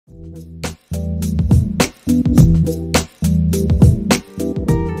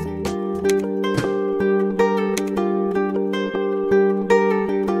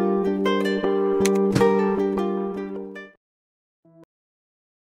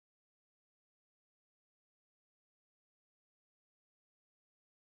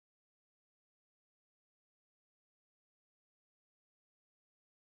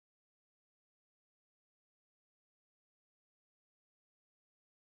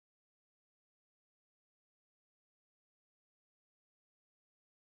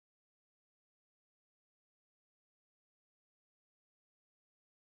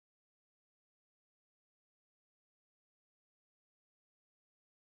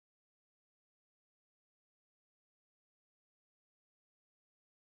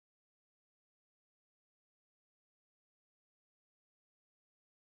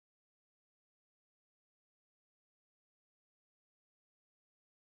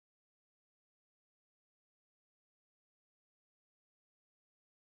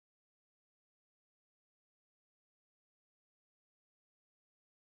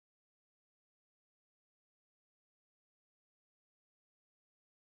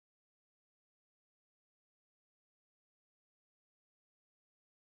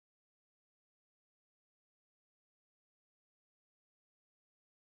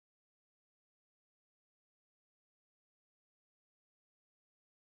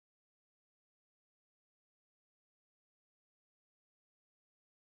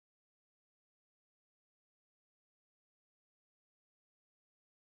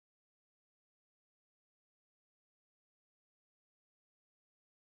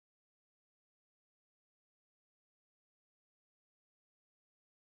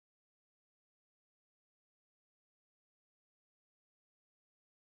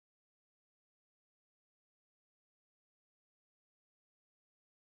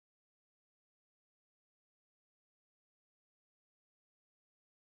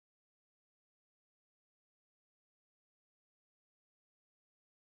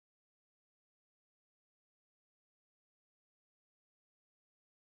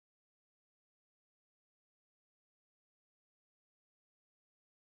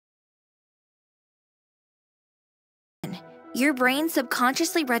Your brain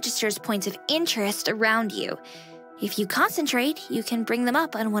subconsciously registers points of interest around you. If you concentrate, you can bring them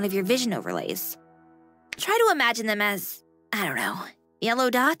up on one of your vision overlays. Try to imagine them as, I don't know, yellow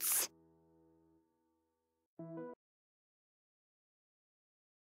dots?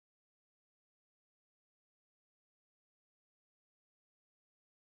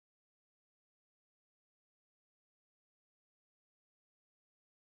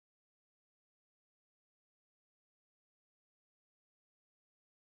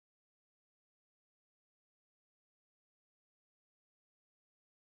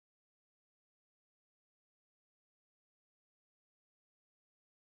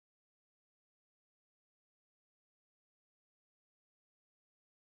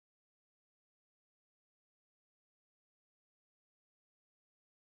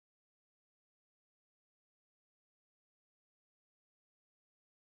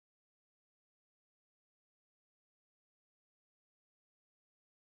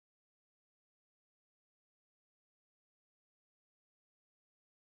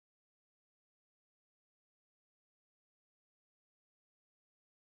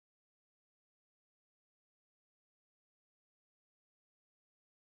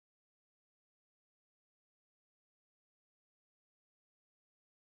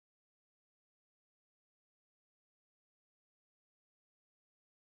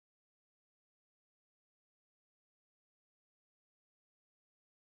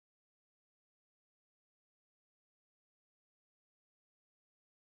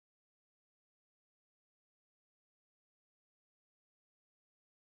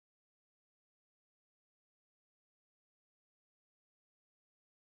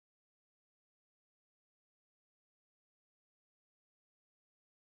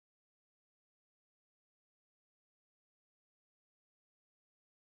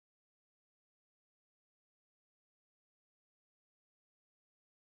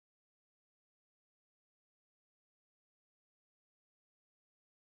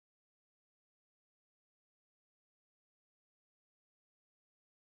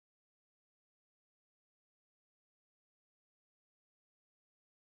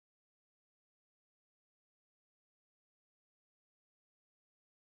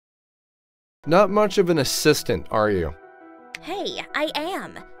 Not much of an assistant, are you? Hey, I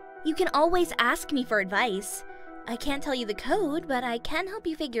am. You can always ask me for advice. I can't tell you the code, but I can help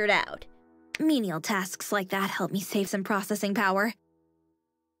you figure it out. Menial tasks like that help me save some processing power.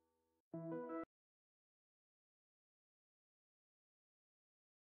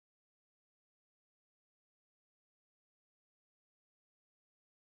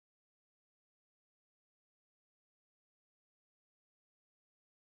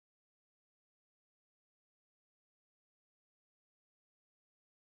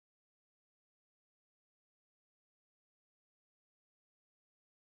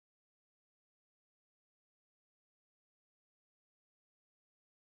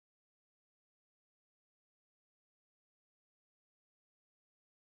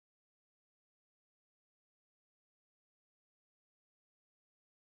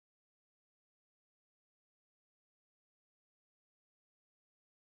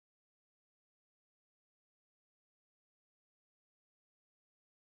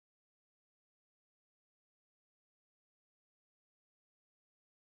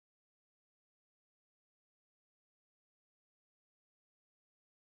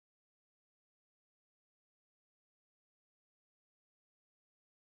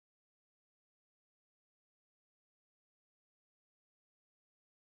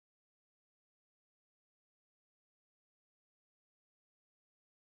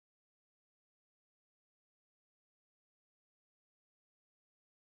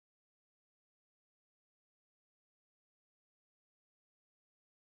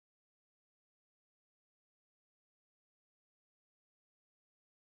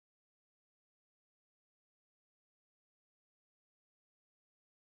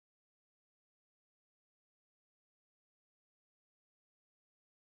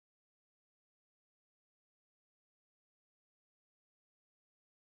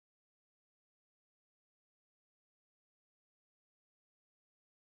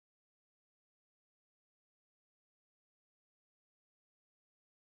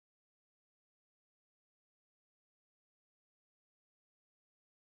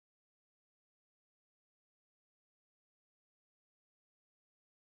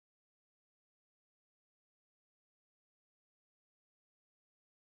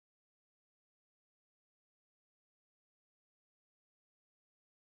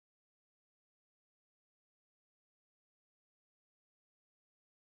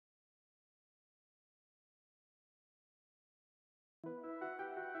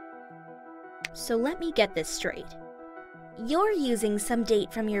 So let me get this straight. You're using some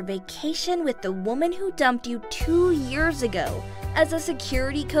date from your vacation with the woman who dumped you 2 years ago as a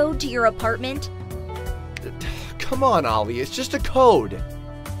security code to your apartment? Come on, Ollie, it's just a code.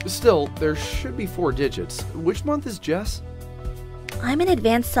 Still, there should be 4 digits. Which month is Jess? I'm an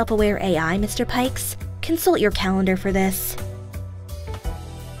advanced self-aware AI, Mr. Pikes. Consult your calendar for this.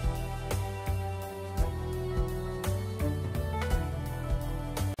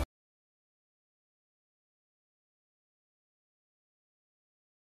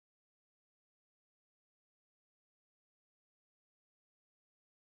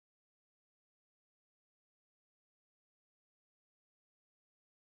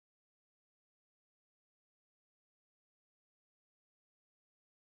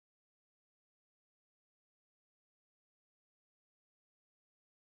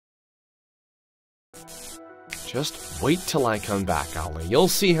 Just wait till I come back, Ollie. You'll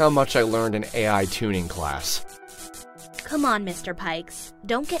see how much I learned in AI tuning class. Come on, Mr. Pikes.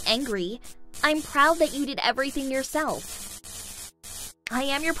 Don't get angry. I'm proud that you did everything yourself. I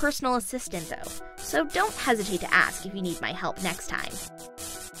am your personal assistant, though, so don't hesitate to ask if you need my help next time.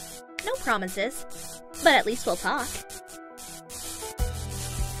 No promises, but at least we'll talk.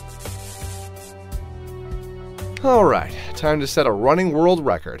 Alright, time to set a running world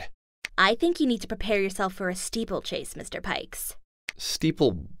record. I think you need to prepare yourself for a steeplechase, Mr. Pikes.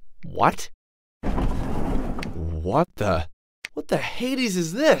 Steeple... what? What the Hades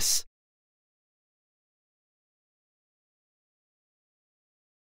is this?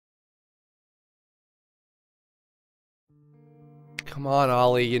 Come on,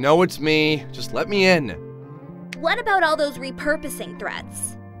 Ollie, you know it's me. Just let me in. What about all those repurposing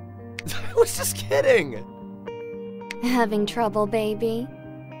threats? I was just kidding. Having trouble, baby?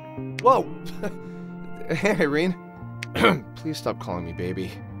 Whoa. Hey, Irene. Please stop calling me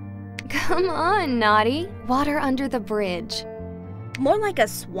baby. Come on, naughty. Water under the bridge. More like a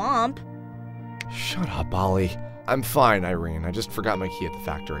swamp. Shut up, Ollie. I'm fine, Irene. I just forgot my key at the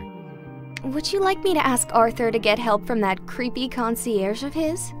factory. Would you like me to ask Arthur to get help from that creepy concierge of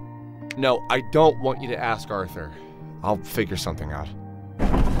his? No, I don't want you to ask Arthur. I'll figure something out.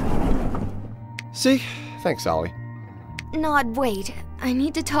 See? Thanks, Ollie. Nod, wait. I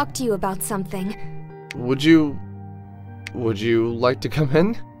need to talk to you about something. Would you like to come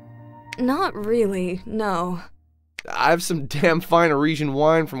in? Not really, no. I have some damn fine Arisian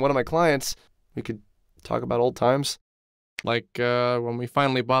wine from one of my clients. We could talk about old times. Like, when we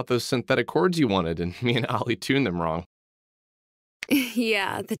finally bought those synthetic chords you wanted and me and Ollie tuned them wrong.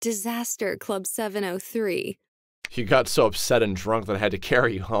 Yeah, the disaster Club 703. You got so upset and drunk that I had to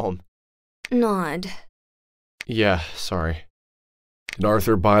carry you home. Nod. Yeah, sorry. Did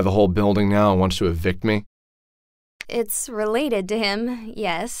Arthur buy the whole building now and wants to evict me? It's related to him,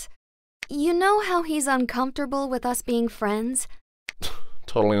 yes. You know how he's uncomfortable with us being friends?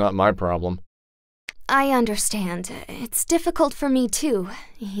 Totally not my problem. I understand. It's difficult for me too.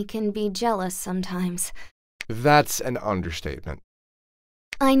 He can be jealous sometimes. That's an understatement.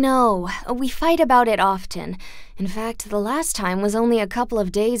 I know. We fight about it often. In fact, the last time was only a couple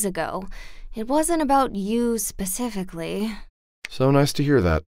of days ago. It wasn't about you specifically. So nice to hear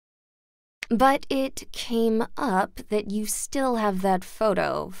that. But it came up that you still have that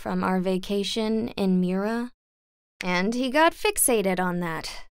photo from our vacation in Mira. And he got fixated on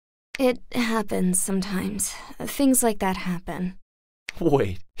that. It happens sometimes. Things like that happen.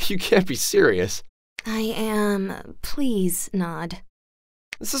 Wait, you can't be serious. I am. Please, Nod.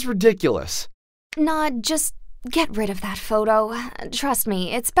 This is ridiculous. Nod, just get rid of that photo. Trust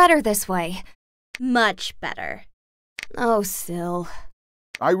me, it's better this way. Much better. Oh, still.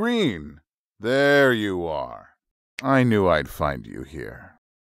 Irene, there you are. I knew I'd find you here.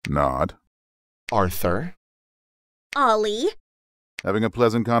 Nod. Arthur? Ollie? Having a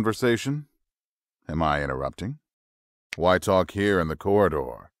pleasant conversation? Am I interrupting? Why talk here in the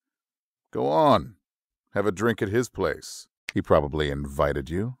corridor? Go on. Have a drink at his place. He probably invited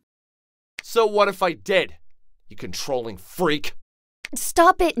you. So what if I did? You controlling freak.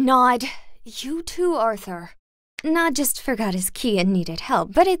 Stop it, Nod. You too, Arthur. Nod just forgot his key and needed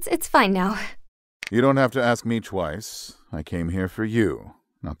help, but it's fine now. You don't have to ask me twice. I came here for you,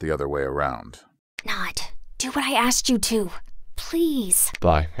 not the other way around. Nod, do what I asked you to. Please.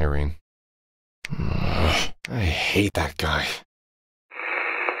 Bye, Irene. I hate that guy.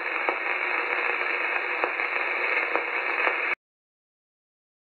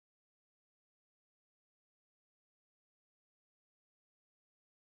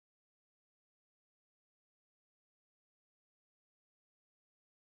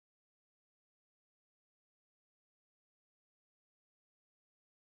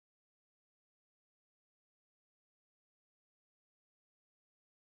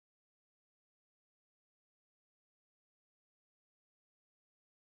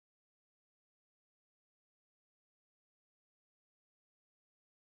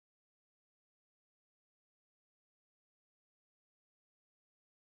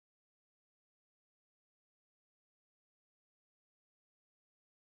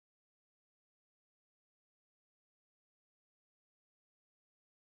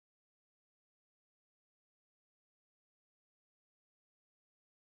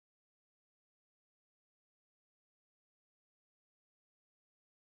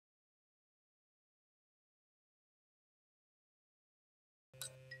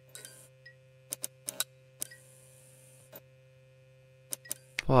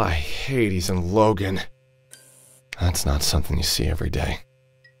 Oh, I hate he's in Logan. That's not something you see every day.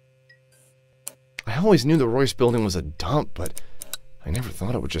 I always knew the Royce building was a dump, but I never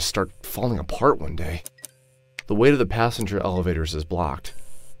thought it would just start falling apart one day. The way to the passenger elevators is blocked,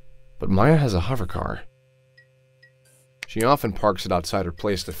 but Maya has a hover car. She often parks it outside her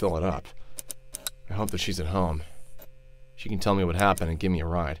place to fill it up. I hope that she's at home. She can tell me what happened and give me a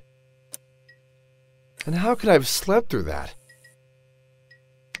ride. And how could I have slept through that?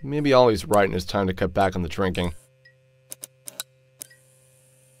 Maybe Ollie's right and it's time to cut back on the drinking.